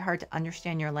still very hard to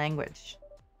understand your language.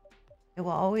 It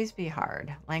will always be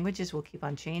hard. Languages will keep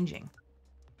on changing.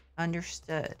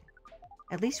 Understood.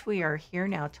 At least we are here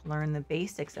now to learn the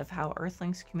basics of how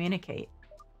Earthlings communicate.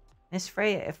 Miss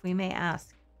Freya, if we may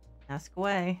ask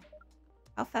away.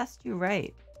 How fast do you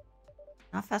write?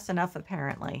 Not fast enough,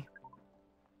 apparently.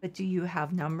 But do you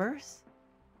have numbers?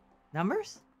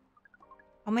 Numbers?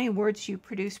 How many words do you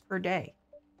produce per day?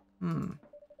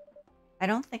 I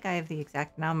don't think I have the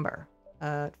exact number,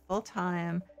 but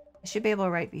full-time, I should be able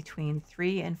to write between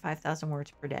 3,000 and 5,000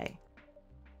 words per day.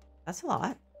 That's a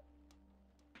lot.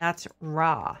 That's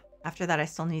raw. After that, I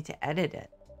still need to edit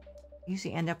it. I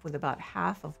usually end up with about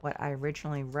half of what I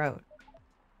originally wrote.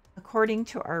 According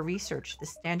to our research, the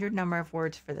standard number of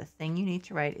words for the thing you need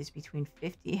to write is between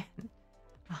 50 and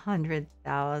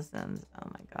 100,000. Oh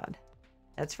my God.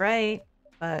 That's right.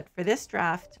 But for this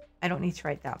draft, I don't need to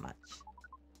write that much.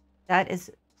 That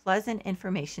is pleasant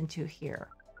information to hear.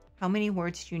 How many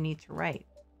words do you need to write?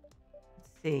 Let's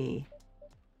see.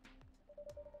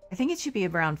 I think it should be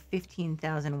around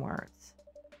 15,000 words.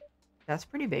 That's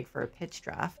pretty big for a pitch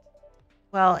draft.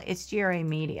 Well, it's GRA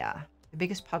Media, the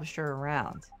biggest publisher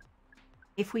around.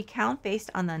 If we count based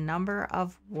on the number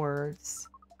of words,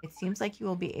 it seems like you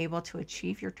will be able to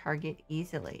achieve your target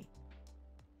easily.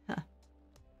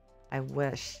 I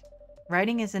wish.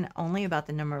 Writing isn't only about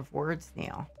the number of words,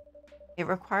 Neil. It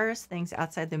requires things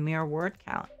outside the mere word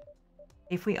count.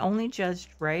 If we only judged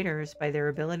writers by their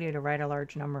ability to write a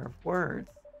large number of words,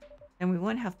 then we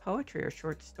wouldn't have poetry or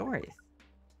short stories.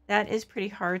 That is pretty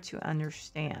hard to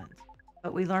understand,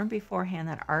 but we learned beforehand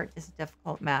that art is a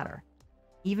difficult matter,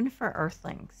 even for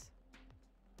Earthlings.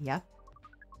 Yep.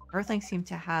 Earthlings seem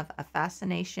to have a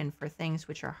fascination for things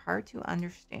which are hard to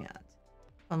understand,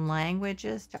 from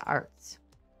languages to arts.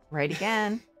 Right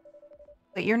again.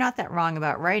 But you're not that wrong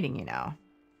about writing, you know.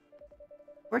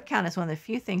 Word count is one of the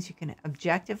few things you can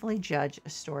objectively judge a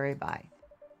story by.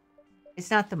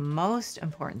 It's not the most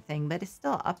important thing, but it's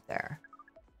still up there.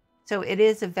 So it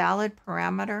is a valid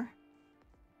parameter?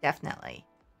 Definitely.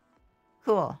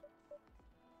 Cool.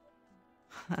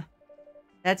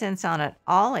 That didn't sound at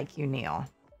all like you, Neil.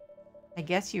 I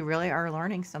guess you really are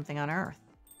learning something on Earth.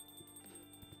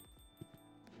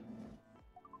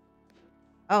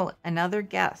 Oh, another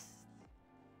guest.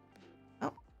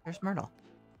 Oh, there's Myrtle.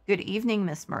 Good evening,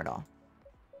 Miss Myrtle.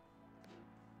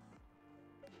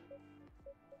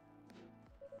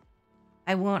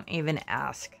 I won't even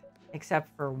ask,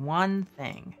 except for one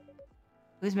thing.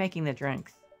 Who's making the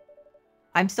drinks?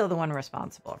 I'm still the one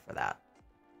responsible for that.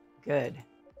 Good.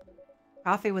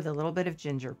 Coffee with a little bit of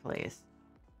ginger, please.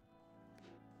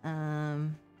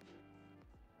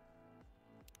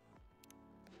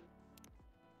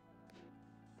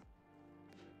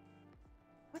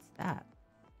 What's that?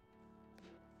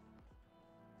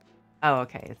 Oh,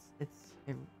 okay.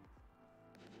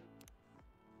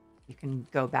 You can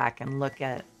go back and look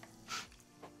at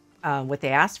what they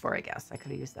asked for, I guess. I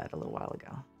could have used that a little while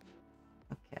ago.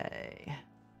 Okay.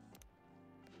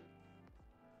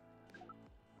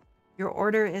 Your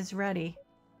order is ready.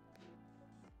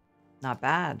 Not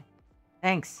bad.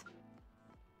 Thanks.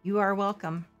 You are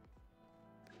welcome.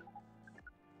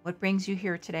 What brings you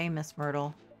here today, Miss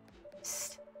Myrtle?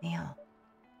 Psst, Neil.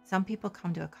 Some people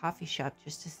come to a coffee shop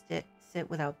just to sit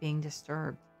without being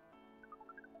disturbed.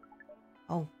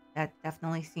 Oh, that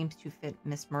definitely seems to fit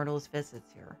Miss Myrtle's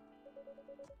visits here.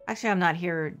 Actually, I'm not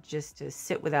here just to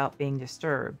sit without being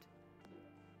disturbed.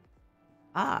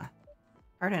 Ah,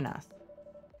 pardon us.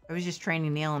 I was just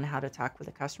training Neil on how to talk with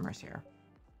the customers here.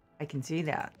 I can see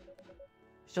that.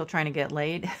 Still trying to get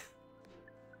laid?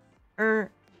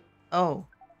 Oh,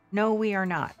 no, we are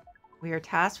not. We are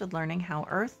tasked with learning how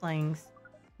Earthlings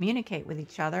communicate with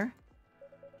each other.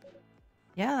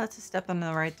 Yeah, that's a step in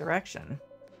the right direction.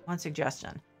 One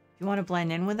suggestion. If you want to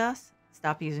blend in with us,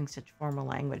 stop using such formal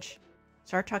language.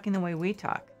 Start talking the way we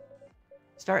talk.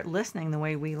 Start listening the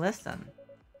way we listen,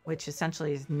 which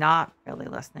essentially is not really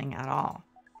listening at all.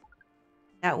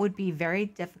 That would be very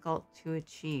difficult to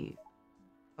achieve,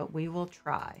 but we will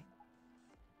try.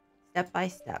 Step by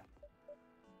step.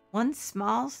 One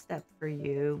small step for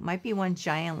you might be one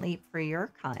giant leap for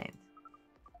your kind.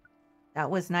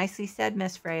 That was nicely said,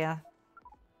 Miss Freya.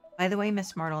 By the way,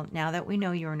 Miss Myrtle, now that we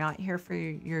know you are not here for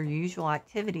your usual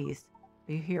activities,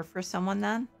 are you here for someone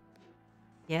then?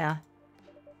 Yeah.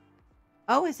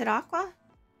 Oh, is it Aqua?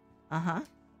 Uh-huh.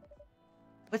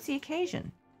 What's the occasion?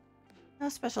 No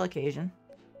special occasion.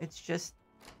 It's just...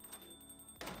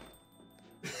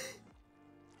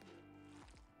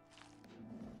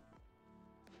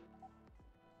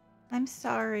 I'm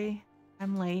sorry.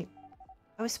 I'm late.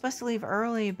 I was supposed to leave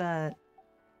early, but...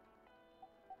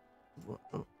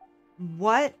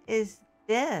 What is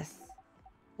this?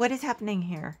 What is happening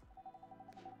here?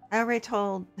 I already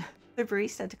told the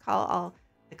barista to call all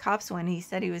the cops when he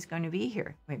said he was going to be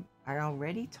here. Wait, I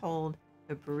already told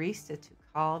the barista to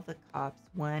call the cops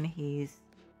when he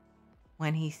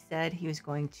said he was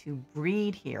going to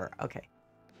breed here. Okay.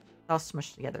 It's all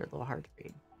smushed together, a little hard to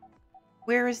read.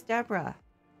 Where is Deborah?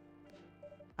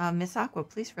 Miss Aqua,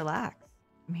 please relax.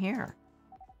 I'm here.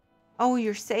 Oh,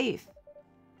 you're safe.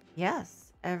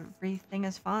 Yes, everything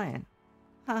is fine.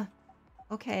 Huh.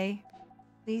 Okay.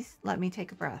 Please let me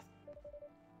take a breath.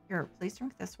 Here, please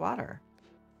drink this water.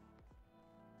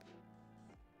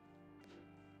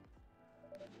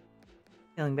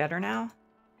 Feeling better now?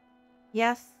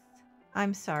 Yes,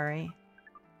 I'm sorry.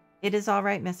 It is all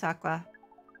right, Miss Aqua.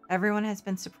 Everyone has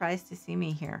been surprised to see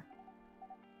me here.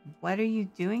 What are you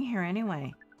doing here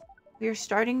anyway? We are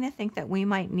starting to think that we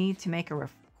might need to make a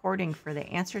recording for the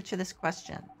answer to this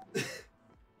question.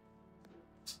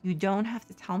 You don't have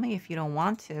to tell me if you don't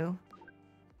want to.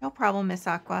 No problem, Miss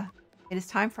Aqua. It is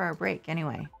time for our break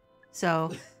anyway.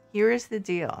 So, here is the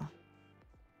deal.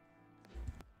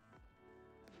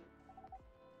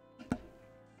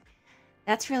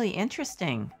 That's really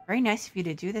interesting. Very nice of you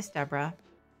to do this, Deborah.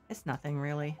 It's nothing,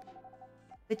 really.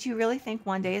 But you really think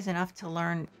one day is enough to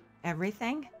learn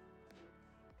everything?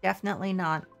 Definitely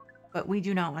not. But we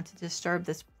do not want to disturb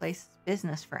this place's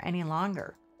business for any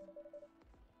longer.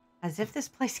 As if this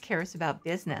place cares about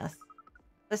business.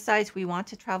 Besides, we want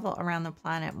to travel around the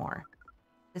planet more.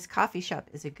 This coffee shop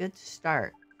is a good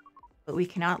start, but we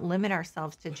cannot limit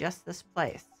ourselves to just this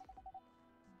place.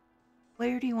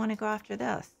 Where do you want to go after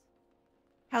this?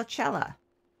 Coachella.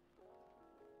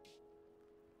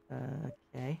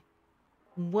 Okay.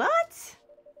 What?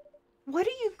 What are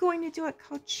you going to do at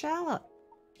Coachella?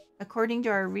 According to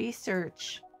our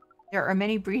research, there are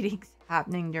many breedings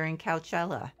happening during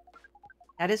Coachella.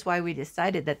 That is why we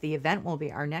decided that the event will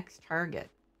be our next target.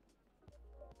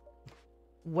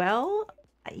 Well,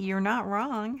 you're not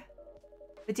wrong.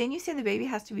 But didn't you say the baby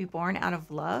has to be born out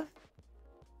of love?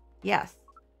 Yes,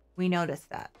 we noticed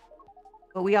that.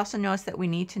 But we also noticed that we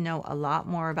need to know a lot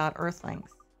more about Earthlings,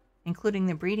 including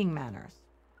the breeding manners.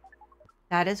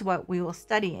 That is what we will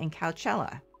study in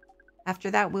Coachella. After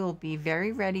that, we will be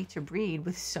very ready to breed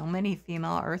with so many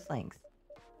female Earthlings.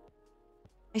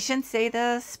 I shouldn't say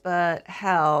this, but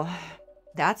hell,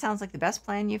 that sounds like the best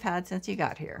plan you've had since you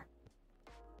got here.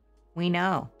 We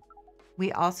know.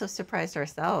 We also surprised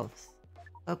ourselves.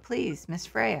 But please, Miss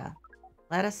Freya,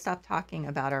 let us stop talking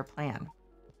about our plan.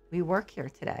 We work here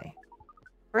today.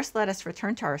 First, let us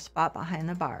return to our spot behind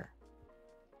the bar.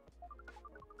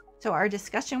 So our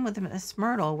discussion with Miss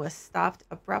Myrtle was stopped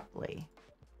abruptly.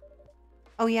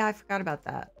 Oh yeah, I forgot about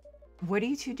that. What are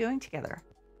you two doing together?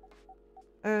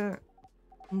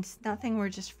 It's nothing, we're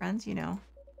just friends, you know.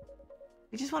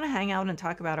 We just want to hang out and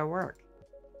talk about our work.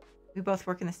 We both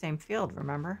work in the same field,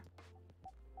 remember?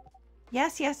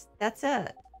 Yes, that's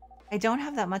it. I don't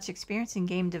have that much experience in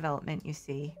game development, you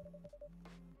see.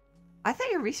 I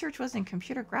thought your research was in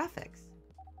computer graphics.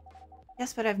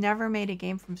 Yes, but I've never made a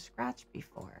game from scratch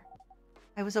before.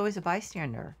 I was always a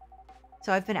bystander.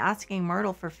 So I've been asking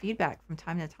Myrtle for feedback from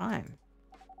time to time.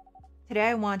 Today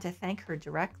I want to thank her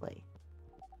directly.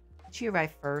 But she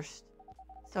arrived first,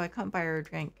 so I couldn't buy her a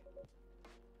drink.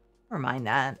 Never mind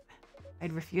that.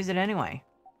 I'd refuse it anyway.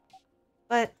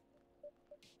 But,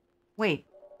 wait,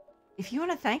 If you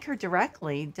want to thank her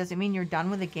directly, does it mean you're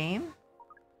done with the game?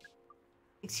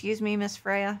 Excuse me, Miss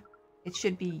Freya. It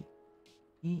should be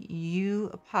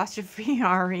U''re,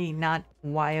 not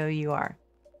Y-O-U-R.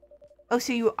 Oh,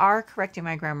 so you are correcting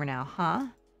my grammar now, huh?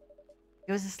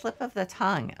 It was a slip of the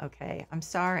tongue. Okay, I'm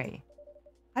sorry.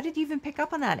 How did you even pick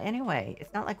up on that anyway?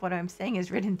 It's not like what I'm saying is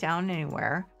written down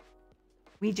anywhere.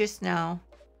 We just know.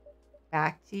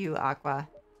 Back to you, Aqua.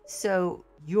 So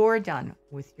you're done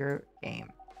with your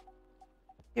game.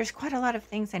 There's quite a lot of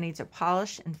things I need to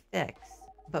polish and fix,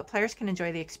 but players can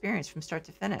enjoy the experience from start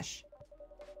to finish.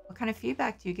 What kind of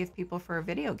feedback do you give people for a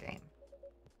video game?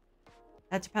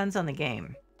 That depends on the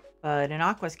game, but in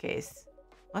Aqua's case,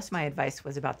 most of my advice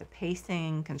was about the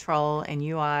pacing, control, and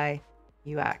UI,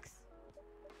 UX.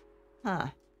 Huh.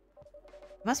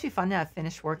 It must be fun to have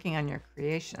finished working on your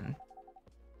creation.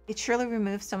 It surely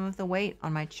removes some of the weight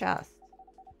on my chest.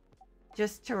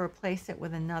 Just to replace it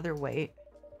with another weight.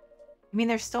 You mean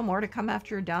there's still more to come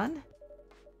after you're done?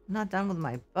 I'm not done with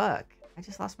my book. I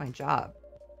just lost my job.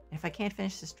 And if I can't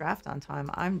finish this draft on time,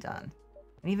 I'm done.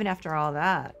 And even after all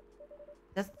that,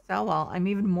 it doesn't sell well, I'm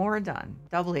even more done.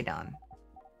 Doubly done.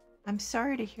 I'm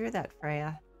sorry to hear that,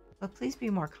 Freya. But please be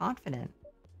more confident.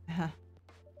 I'm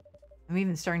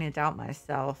even starting to doubt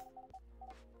myself.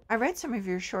 I read some of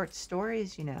your short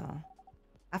stories, you know.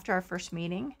 After our first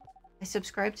meeting, I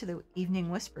subscribed to the Evening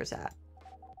Whispers app.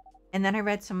 And then I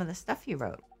read some of the stuff you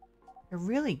wrote. They're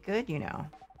really good, you know.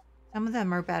 Some of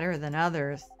them are better than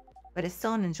others, but it's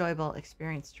still an enjoyable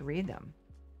experience to read them.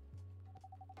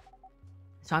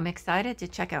 So I'm excited to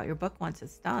check out your book once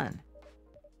it's done.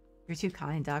 You're too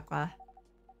kind, Aqua.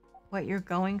 What you're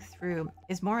going through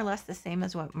is more or less the same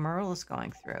as what Myrtle's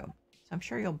going through, so I'm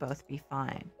sure you'll both be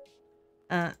fine.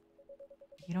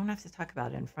 You don't have to talk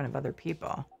about it in front of other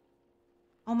people.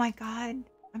 Oh my God,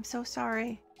 I'm so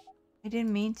sorry. I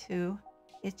didn't mean to.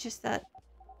 It's just that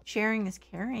sharing is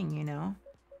caring, you know?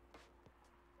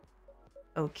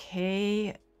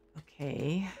 Okay.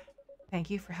 Thank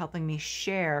you for helping me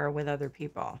share with other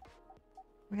people.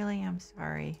 Really, I'm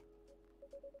sorry.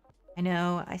 I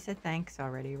know, I said thanks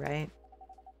already, right?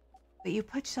 But you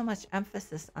put so much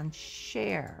emphasis on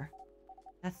share.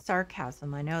 That's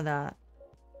sarcasm, I know that.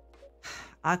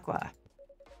 Aqua.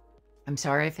 I'm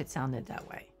sorry if it sounded that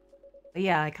way. But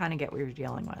yeah, I kind of get what you're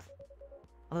dealing with.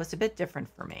 Although it's a bit different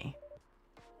for me.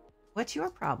 What's your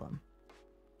problem?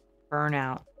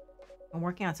 Burnout. I'm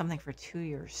working on something for 2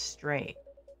 years straight.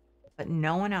 But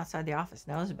no one outside the office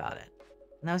knows about it.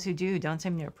 And those who do don't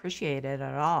seem to appreciate it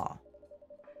at all.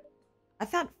 I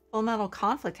thought Full Metal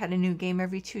Conflict had a new game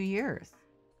every 2 years.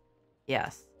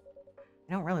 Yes.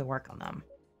 I don't really work on them.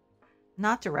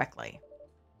 Not directly.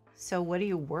 So what do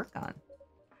you work on?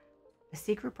 A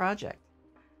secret project.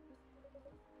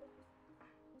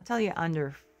 I'll tell you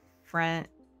under friend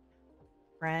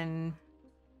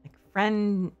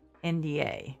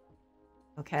NDA.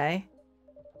 Okay?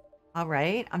 All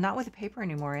right. I'm not with the paper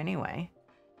anymore anyway.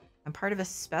 I'm part of a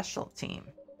special team.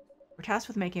 We're tasked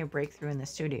with making a breakthrough in the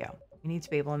studio. We need to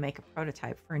be able to make a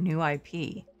prototype for a new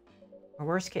IP. Or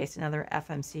worst case, another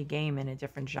FMC game in a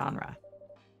different genre.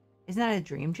 Isn't that a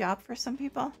dream job for some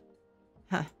people?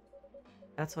 Huh.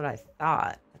 That's what I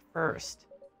thought at first.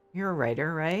 You're a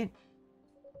writer, right?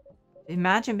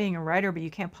 Imagine being a writer, but you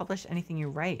can't publish anything you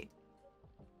write.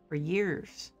 For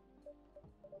years.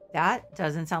 That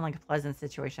doesn't sound like a pleasant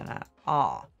situation at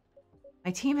all.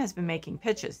 My team has been making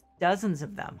pitches, dozens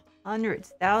of them,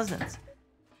 hundreds, thousands.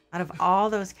 Out of all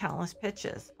those countless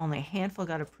pitches, only a handful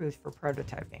got approved for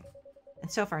prototyping. And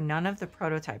so far, none of the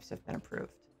prototypes have been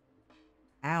approved.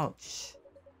 Ouch.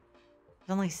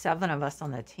 There's only 7 of us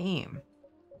on the team.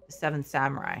 The 7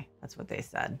 samurai, that's what they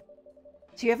said.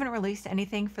 So you haven't released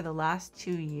anything for the last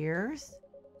 2 years?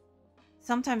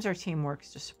 Sometimes our team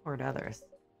works to support others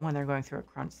when they're going through a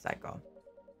crunch cycle.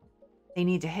 They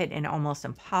need to hit an almost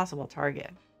impossible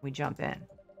target. We jump in.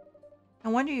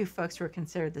 No wonder you folks were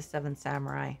considered the 7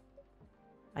 samurai.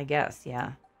 I guess,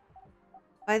 yeah.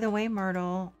 By the way,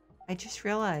 Myrtle, I just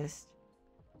realized.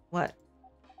 What?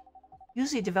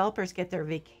 Usually developers get their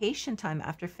vacation time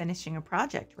after finishing a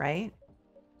project, right?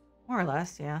 More or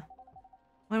less, yeah.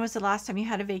 When was the last time you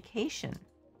had a vacation?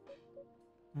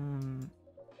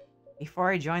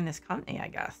 Before I joined this company, I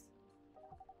guess.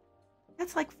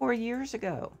 That's like 4 years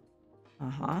ago.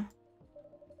 Uh-huh.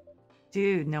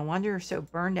 Dude, no wonder you're so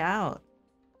burned out.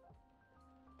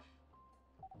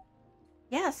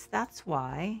 Yes, that's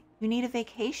why. You need a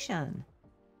vacation.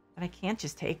 But I can't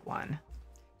just take one.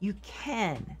 You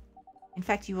can. In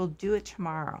fact, you will do it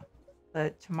tomorrow.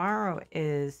 But tomorrow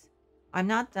is... I'm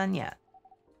not done yet.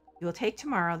 You will take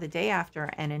tomorrow, the day after,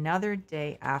 and another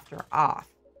day after off.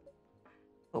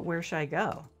 But where should I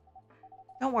go?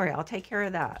 Don't worry, I'll take care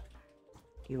of that.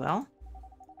 You will?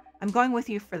 I'm going with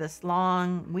you for this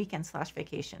long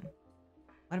weekend/vacation.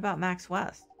 What about Max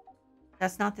West?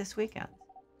 That's not this weekend.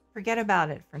 Forget about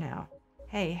it for now.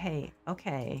 Hey,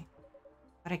 okay.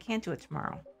 But I can't do it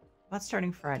tomorrow. How about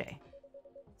starting Friday?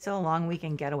 Still a long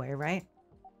weekend getaway, right?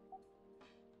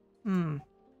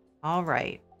 All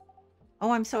right.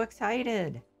 Oh, I'm so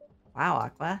excited. Wow,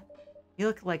 Aqua. You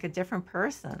look like a different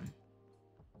person.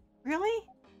 Really?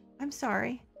 I'm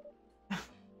sorry.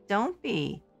 Don't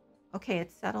be. Okay,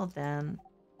 it's settled then.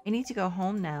 I need to go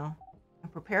home now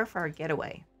and prepare for our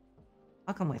getaway.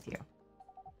 I'll come with you.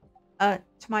 To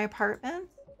my apartment?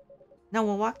 No,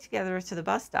 we'll walk together to the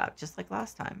bus stop, just like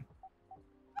last time.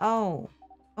 Oh,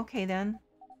 okay then.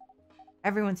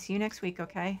 Everyone, see you next week,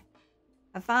 okay?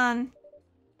 Have fun.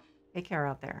 Take care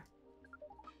out there.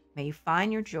 May you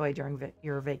find your joy during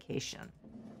your vacation.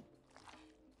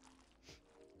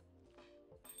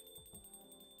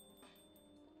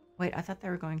 Wait, I thought they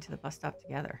were going to the bus stop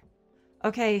together.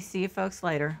 Okay, see you folks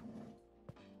later.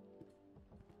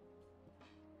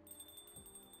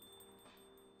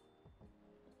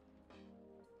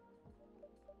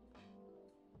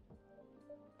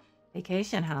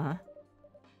 Vacation, huh?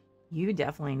 You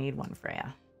definitely need one,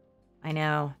 Freya. I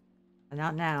know, but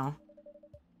not now.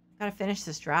 Gotta finish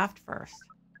this draft first.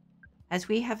 As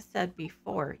we have said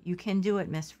before, you can do it,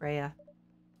 Miss Freya.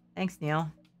 Thanks, Neil.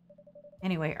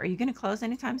 Anyway, are you going to close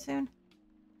anytime soon?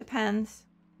 Depends.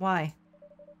 Why?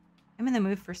 I'm in the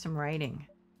mood for some writing.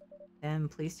 Then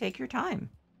please take your time.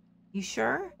 You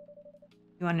sure?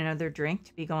 You want another drink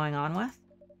to be going on with?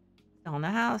 Still in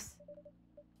the house.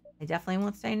 I definitely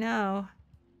won't say no.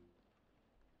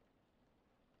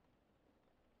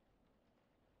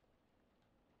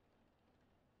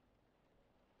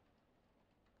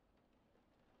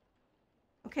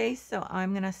 Okay, so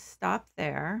I'm going to stop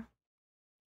there.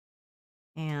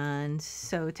 And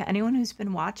so to anyone who's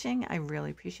been watching, I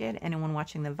really appreciate it. Anyone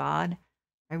watching the VOD,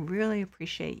 I really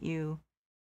appreciate you.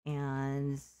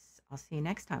 And I'll see you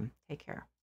next time. Take care.